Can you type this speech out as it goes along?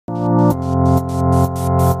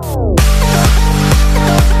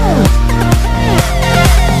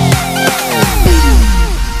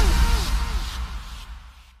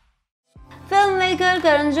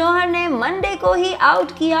को ही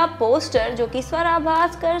आउट किया पोस्टर जो कि स्वरा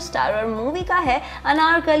भास्कर स्टारर मूवी का है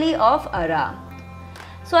अनारकली ऑफ आरा।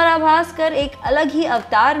 स्वरा भास्कर एक अलग ही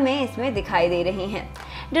अवतार में इसमें दिखाई दे रही हैं।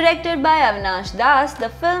 Directed by Avinash Das, the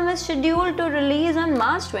film is scheduled to release on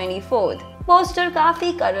March 24th. Poster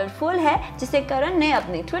काफी कलरफुल है जिसे करण ने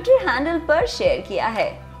अपने ट्विटर हैंडल पर शेयर किया है।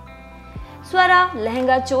 स्वरा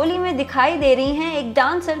लहंगा चोली में दिखाई दे रही हैं एक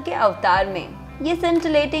डांसर के अवतार में। ये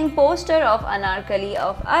सेंटिलेटिंग poster of Anarkali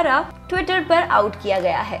of Ara Twitter पर आउट किया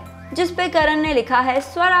गया है, जिस पे करण ने लिखा है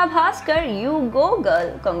Swara Bhaskar you go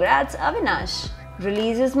girl, congrats Avinash,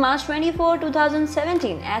 releases मार्च 24,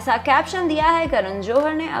 2017। ऐसा कैप्शन दिया है करण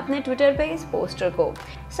जौहर ने अपने ट्विटर पे इस पोस्टर को।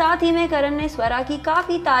 साथ ही में करण ने स्वरा की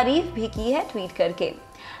काफी तारीफ भी की है ट्वीट करके।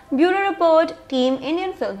 Bureau report, team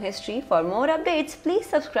Indian film history. For more updates please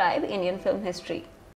subscribe Indian film history.